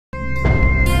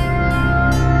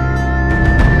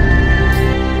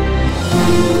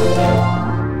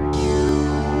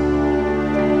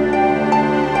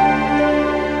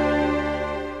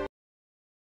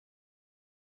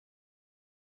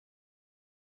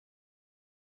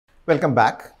Welcome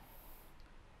back.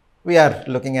 We are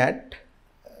looking at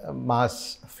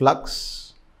mass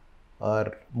flux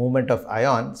or movement of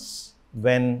ions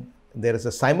when there is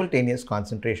a simultaneous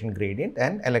concentration gradient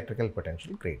and electrical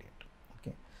potential gradient.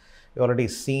 Okay. We've already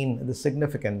seen the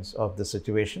significance of the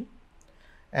situation,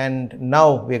 and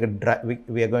now we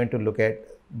are going to look at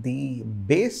the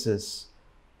basis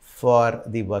for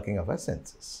the working of our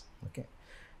senses. Okay.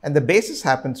 And the basis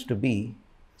happens to be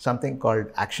something called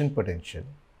action potential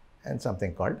and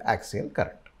something called axial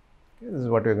current. Okay, this is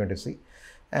what we're going to see.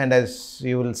 And as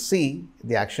you will see,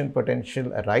 the action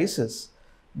potential arises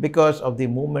because of the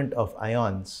movement of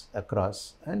ions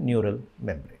across a neural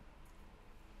membrane.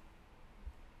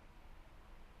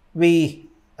 We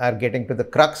are getting to the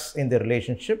crux in the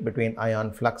relationship between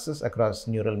ion fluxes across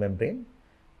neural membrane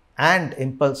and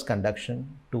impulse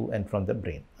conduction to and from the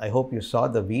brain. I hope you saw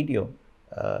the video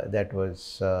that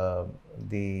was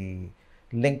the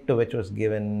link to which was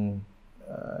given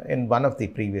in one of the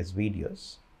previous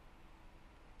videos.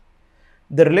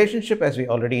 The relationship, as we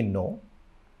already know,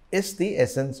 is the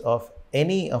essence of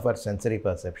any of our sensory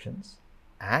perceptions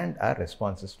and our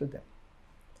responses to them.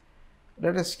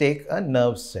 Let us take a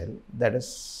nerve cell that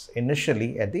is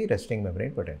initially at the resting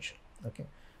membrane potential. Okay.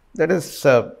 That is,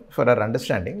 for our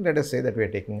understanding, let us say that we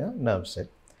are taking a nerve cell,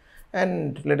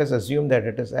 and let us assume that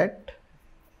it is at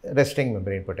resting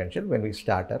membrane potential when we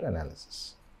start our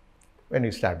analysis, when we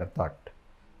start our thought.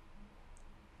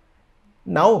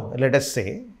 Now, let us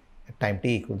say at time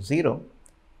t equals 0,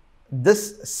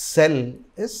 this cell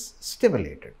is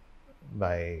stimulated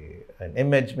by an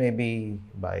image, maybe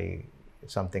by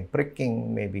something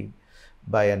pricking, maybe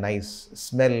by a nice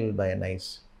smell, by a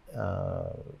nice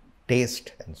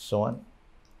taste, and so on.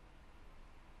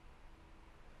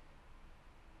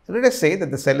 Let us say that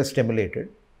the cell is stimulated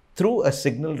through a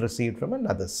signal received from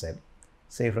another cell,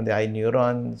 say from the eye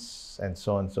neurons and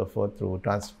so on and so forth, through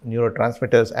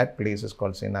neurotransmitters at places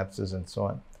called synapses and so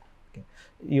on. Okay.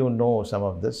 You know some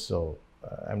of this, so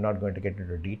I'm not going to get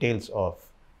into details of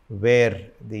where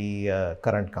the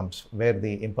where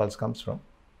the impulse comes from.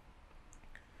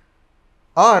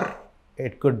 Or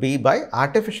it could be by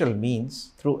artificial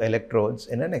means through electrodes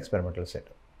in an experimental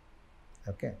setup.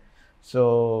 Okay.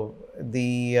 So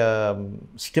the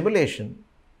stimulation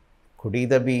could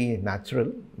either be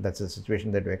natural, that's the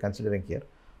situation that we're considering here,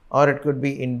 or it could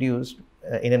be induced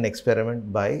in an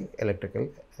experiment by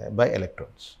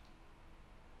electrodes.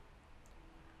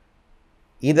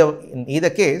 In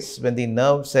either case, when the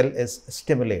nerve cell is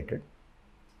stimulated,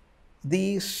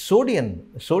 the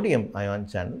sodium ion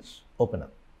channels open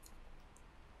up.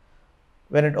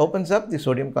 When it opens up, the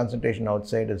sodium concentration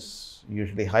outside is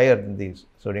usually higher than the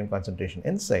sodium concentration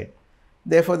inside.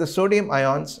 Therefore, the sodium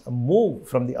ions move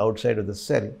from the outside of the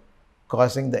cell,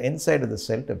 causing the inside of the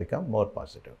cell to become more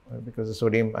positive. Because the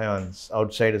sodium ions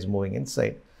outside is moving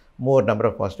inside, more number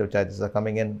of positive charges are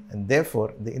coming in, and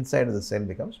therefore the inside of the cell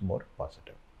becomes more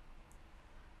positive.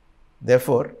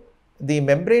 Therefore, the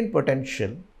membrane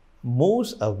potential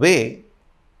moves away.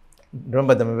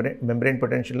 Remember, the membrane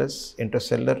potential is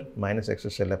intracellular minus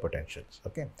extracellular potentials.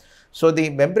 Okay, so the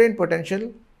membrane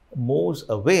potential moves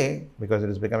away because it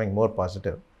is becoming more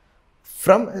positive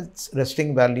from its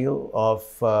resting value of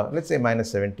let's say minus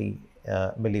 70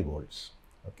 millivolts.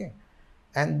 Okay,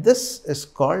 and this is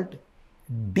called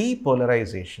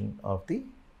depolarization of the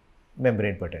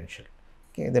membrane potential.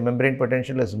 Okay, the membrane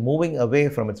potential is moving away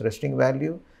from its resting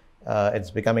value.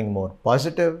 It's becoming more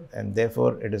positive, and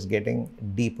therefore it is getting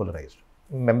depolarized.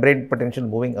 Membrane potential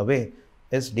moving away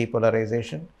is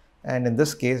depolarization, and in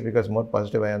this case, because more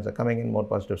positive ions are coming in, more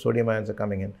positive sodium ions are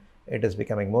coming in, it is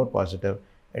becoming more positive.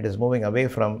 It is moving away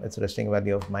from its resting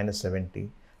value of minus 70,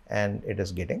 and it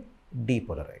is getting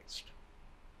depolarized.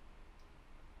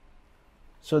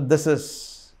 So this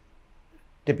is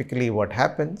typically what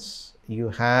happens. You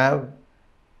have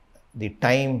the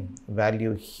time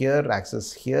value here,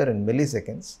 axis here in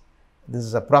milliseconds. This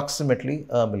is approximately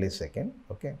a millisecond.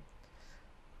 Okay,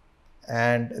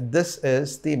 and this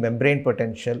is the membrane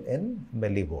potential in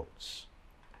millivolts.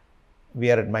 We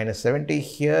are at minus 70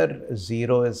 here,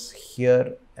 0 is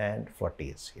here, and 40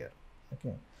 is here.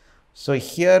 Okay, so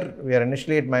here we are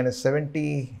initially at minus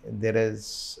 70. There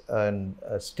is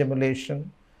a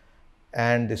stimulation,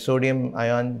 and the sodium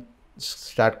ions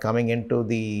start coming into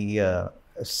the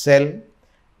cell.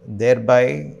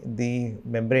 Thereby the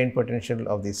membrane potential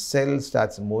of the cell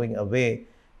starts moving away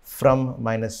from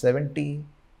minus 70,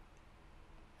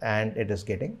 and it is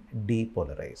getting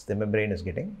depolarized. The membrane is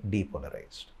getting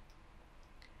depolarized.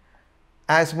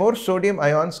 As more sodium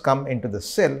ions come into the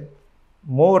cell,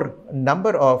 more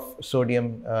number of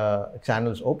sodium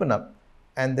channels open up,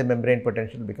 and the membrane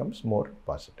potential becomes more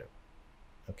positive.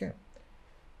 Okay,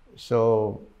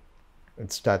 so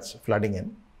it starts flooding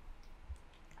in.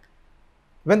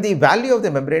 When the value of the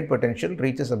membrane potential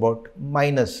reaches about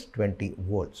minus 20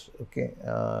 volts, okay,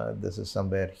 this is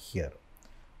somewhere here.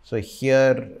 So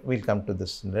here we'll come to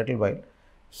this in a little while.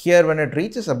 Here, when it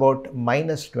reaches about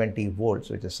minus 20 volts,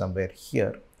 which is somewhere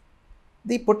here,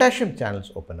 the potassium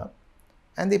channels open up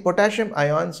and the potassium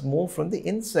ions move from the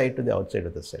inside to the outside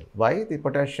of the cell. Why? The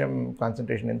potassium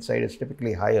concentration inside is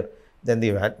typically higher than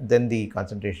the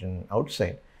concentration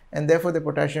outside, and therefore the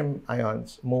potassium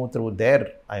ions move through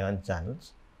their ion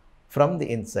channels from the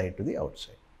inside to the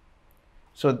outside.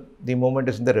 So the movement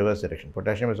is in the reverse direction.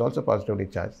 Potassium is also positively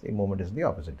charged. The movement is in the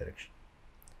opposite direction.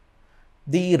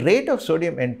 The rate of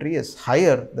sodium entry is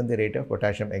higher than the rate of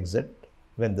potassium exit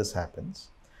when this happens,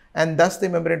 and thus the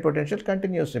membrane potential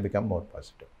continues to become more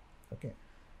positive, okay,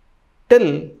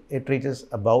 till it reaches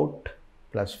about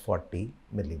plus 40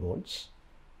 millivolts,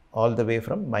 all the way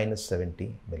from minus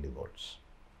 70 millivolts.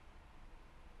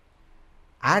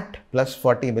 At plus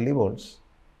 40 millivolts,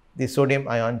 the sodium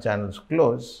ion channels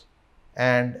close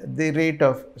and the rate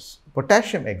of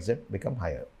potassium exit become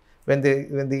higher. When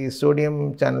the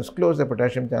sodium channels close, the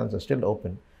potassium channels are still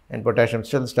open and potassium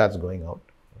still starts going out.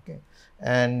 Okay,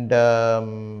 and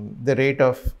the rate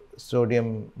of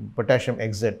potassium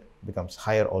exit becomes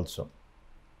higher also,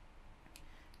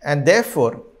 and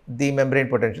therefore the membrane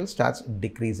potential starts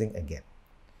decreasing again,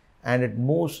 and it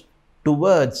moves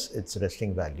towards its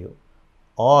resting value,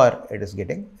 or it is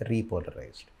getting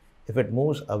repolarized. If it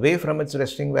moves away from its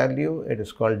resting value, it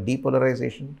is called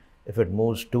depolarization. If it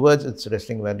moves towards its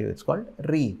resting value, it's called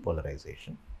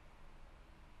repolarization.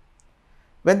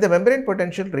 When the membrane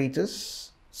potential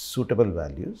reaches suitable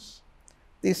values,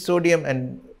 the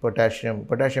potassium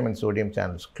and sodium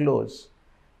channels close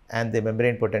and the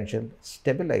membrane potential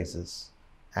stabilizes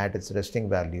at its resting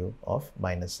value of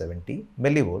minus 70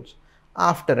 millivolts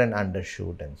after an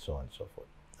undershoot and so on and so forth.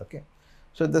 Okay,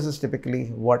 so this is typically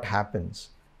what happens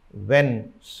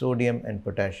when sodium and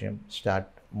potassium start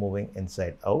moving in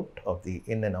and out of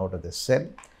the cell,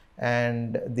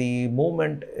 and the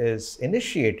movement is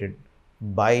initiated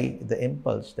by the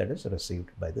impulse that is received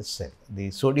by the cell. The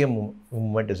sodium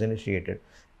movement is initiated,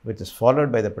 which is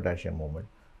followed by the potassium movement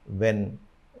when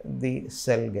the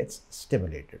cell gets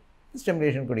stimulated. The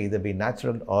stimulation could either be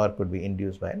natural or could be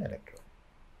induced by an electrode.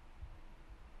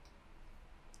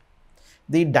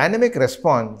 The dynamic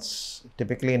response,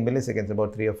 typically in milliseconds,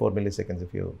 about 3 or 4 milliseconds,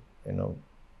 if you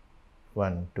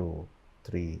 1, 2,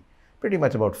 3, pretty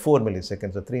much about 4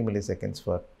 milliseconds or 3 milliseconds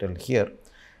for till here,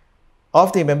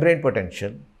 of the membrane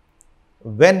potential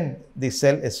when the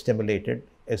cell is stimulated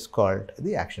is called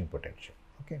the action potential.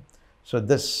 Okay, so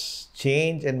this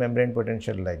change in membrane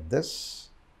potential like this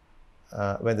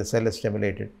when the cell is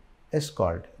stimulated is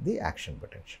called the action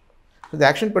potential. So the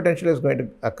action potential is going to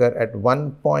occur at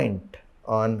one point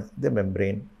on the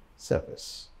membrane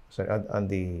surface, sorry, on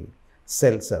the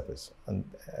cell surface, on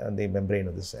the membrane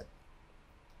of the cell.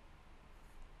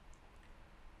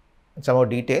 Some more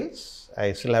details.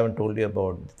 I still haven't told you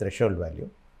about the threshold value.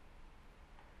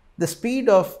 The speed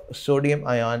of sodium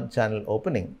ion channel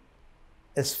opening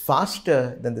is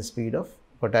faster than the speed of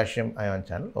potassium ion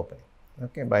channel opening.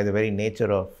 Okay, by the very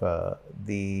nature of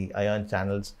the ion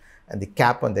channels and the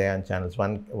cap on the ion channels.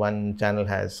 One channel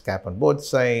has cap on both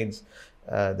sides.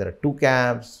 There are two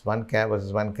caps, one cap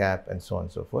versus one cap, and so on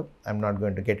and so forth. I'm not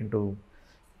going to get into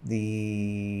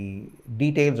the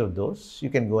details of those. You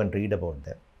can go and read about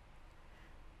them.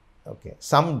 Okay,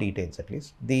 some details at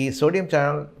least. The sodium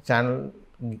channel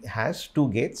has two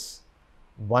gates,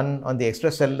 one on the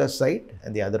extracellular side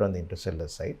and the other on the intracellular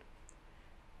side.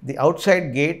 The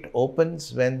outside gate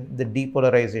opens when the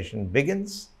depolarization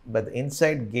begins, but the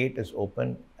inside gate is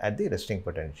open at the resting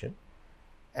potential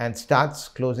and starts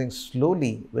closing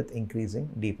slowly with increasing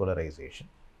depolarization.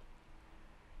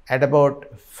 At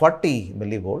about 40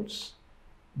 millivolts,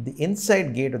 the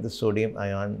inside gate of the sodium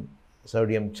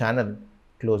channel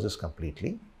closes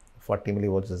completely. 40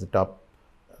 millivolts is the top,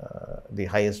 the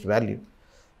highest value.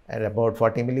 At about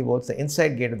 40 millivolts, the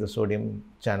inside gate of the sodium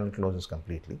channel closes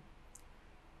completely.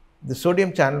 The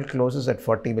sodium channel closes at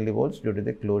 40 millivolts due to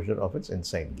the closure of its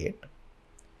inside gate.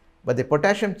 But the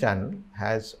potassium channel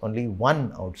has only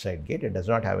one outside gate. It does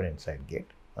not have an inside gate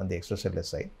on the extracellular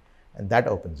side, and that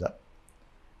opens up.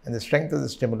 And the strength of the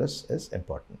stimulus is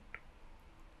important.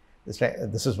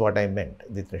 This is what I meant,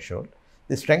 the threshold.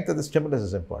 The strength of the stimulus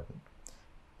is important.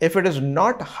 If it is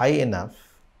not high enough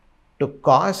to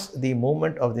cause the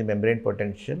movement of the membrane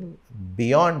potential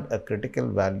beyond a critical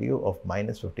value of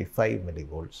minus 55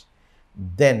 millivolts,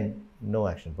 then no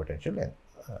action potential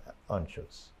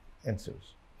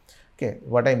ensues. Okay,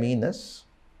 what I mean is,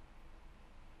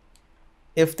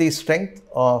 if the strength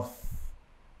of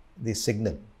the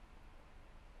signal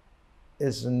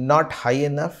is not high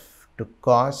enough to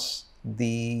cause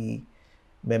the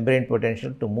membrane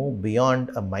potential to move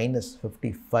beyond a minus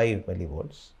 55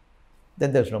 millivolts,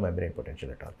 then there's no membrane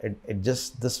potential at all.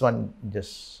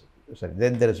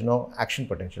 Then there is no action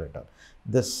potential at all.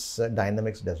 This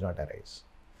dynamics does not arise.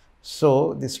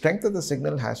 So the strength of the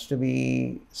signal has to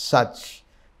be such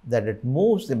that it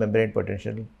moves the membrane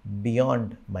potential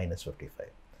beyond minus 55.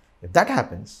 If that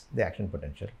happens, the action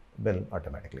potential will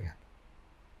automatically happen.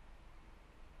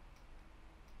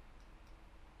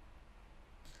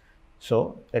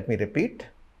 So let me repeat.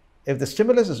 If the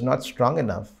stimulus is not strong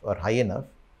enough or high enough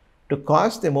to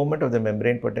cause the movement of the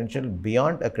membrane potential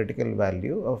beyond a critical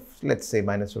value of, let's say,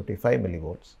 minus 55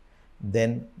 millivolts,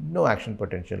 then no action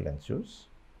potential ensues.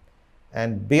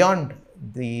 And beyond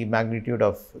the magnitude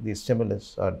of the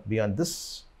stimulus, or beyond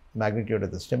this magnitude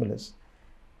of the stimulus,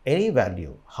 any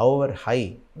value, however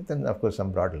high, within of course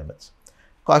some broad limits,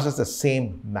 causes the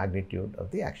same magnitude of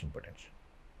the action potential.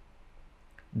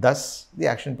 Thus, the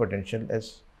action potential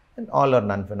is an all or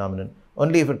none phenomenon.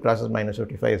 Only if it crosses minus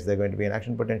 55 is there going to be an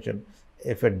action potential.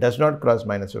 If it does not cross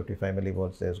minus 55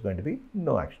 millivolts, there is going to be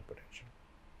no action potential.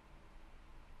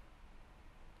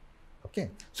 Okay,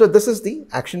 so this is the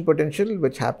action potential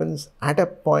which happens at a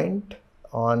point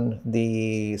on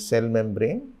the cell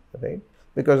membrane, right?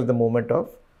 Because of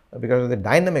the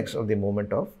dynamics of the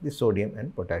movement of the sodium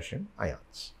and potassium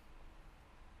ions.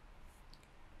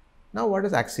 Now, what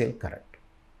is axial current?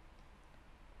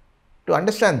 To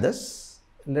understand this,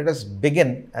 let us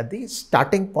begin at the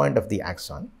starting point of the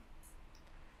axon.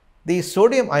 The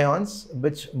sodium ions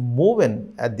which move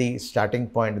in at the starting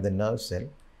point of the nerve cell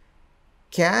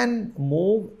can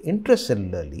move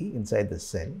intracellularly inside the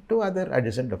cell to other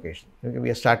adjacent locations. We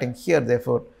are starting here,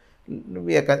 therefore,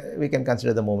 we can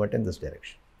consider the movement in this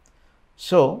direction.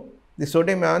 So, the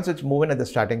sodium ions which move in at the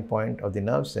starting point of the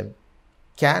nerve cell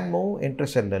can move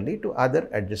intracellularly to other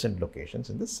adjacent locations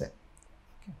in the cell.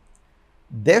 Okay.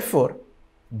 Therefore,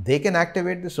 they can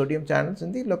activate the sodium channels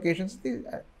in the locations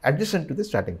adjacent to the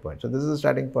starting point. So, this is the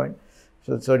starting point.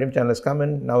 So, the sodium channel has come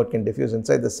in, now it can diffuse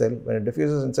inside the cell. When it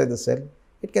diffuses inside the cell,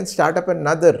 it can start up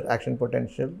another action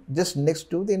potential just next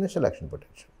to the initial action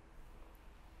potential.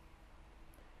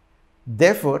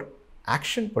 Therefore,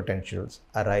 action potentials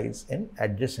arise in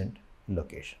adjacent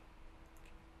location.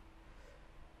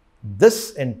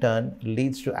 This in turn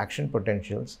leads to action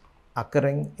potentials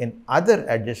occurring in other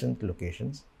adjacent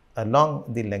locations along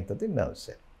the length of the nerve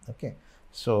cell. Okay.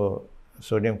 So,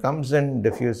 sodium comes in,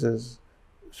 diffuses,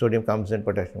 sodium comes in,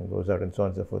 potassium goes out, and so on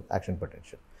and so forth, action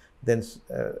potential. Then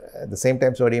at the same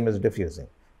time sodium is diffusing.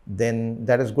 Then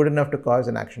that is good enough to cause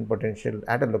an action potential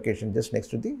at a location just next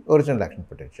to the original action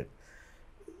potential.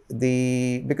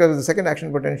 Because of the second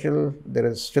action potential, there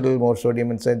is still more sodium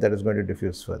inside that is going to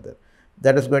diffuse further.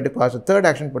 That is going to cause a third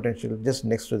action potential just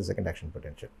next to the second action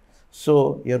potential.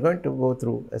 So, you are going to go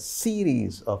through a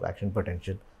series of action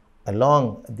potential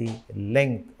along the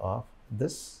length of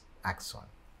this axon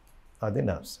or the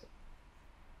nerve cell.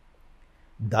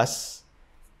 Thus,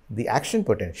 the action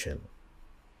potential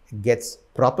gets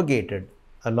propagated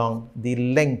along the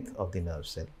length of the nerve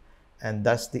cell, and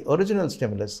thus the original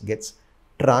stimulus gets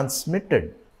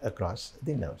transmitted across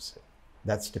the nerve cell.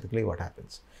 That's typically what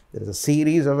happens. There is a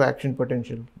series of action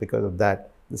potential. Because of that,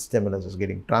 the stimulus is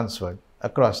getting transferred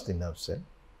across the nerve cell.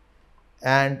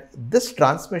 And this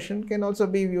transmission can also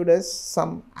be viewed as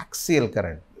some axial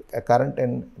current, a current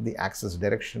in the axis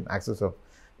of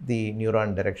the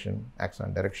neuron direction,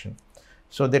 axon direction.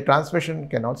 So, the transmission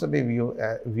can also be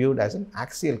viewed as an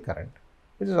axial current,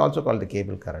 which is also called the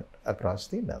cable current across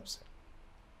the nerve cell.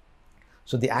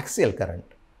 So, the axial current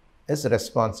is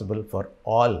responsible for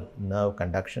all nerve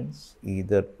conductions,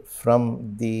 either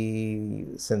from the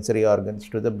sensory organs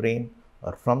to the brain,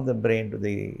 or from the brain to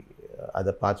the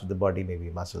other parts of the body, maybe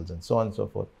muscles and so on and so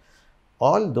forth.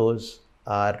 All those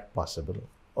are possible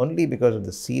only because of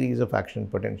the series of action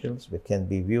potentials which can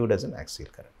be viewed as an axial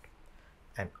current.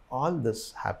 And all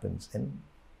this happens in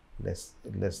less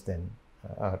than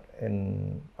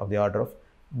of the order of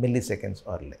milliseconds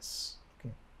or less.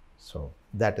 Okay. So,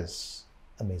 that is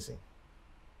amazing.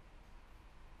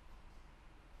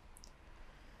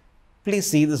 Please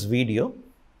see this video,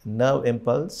 Nerve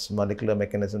Impulse Molecular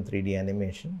Mechanism 3D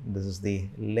Animation. This is the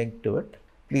link to it.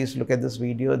 Please look at this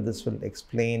video. This will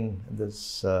explain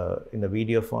this in a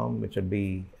video form, which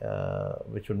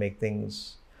would make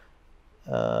things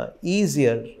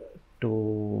easier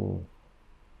to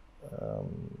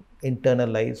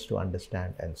internalize, to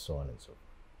understand, and so on and so forth.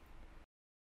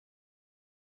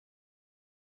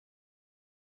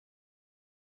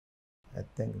 I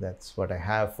think that's what I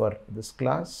have for this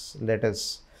class. Let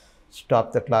us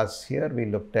stop the class here. We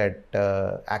looked at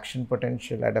action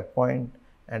potential at a point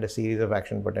and a series of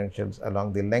action potentials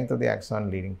along the length of the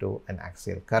axon leading to an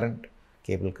axial current,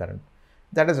 cable current,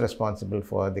 that is responsible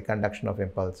for the conduction of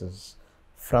impulses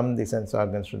from the sense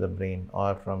organs to the brain,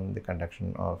 or from the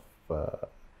conduction of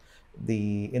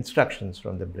the instructions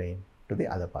from the brain to the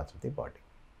other parts of the body.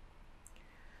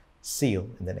 See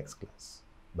you in the next class.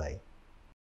 Bye.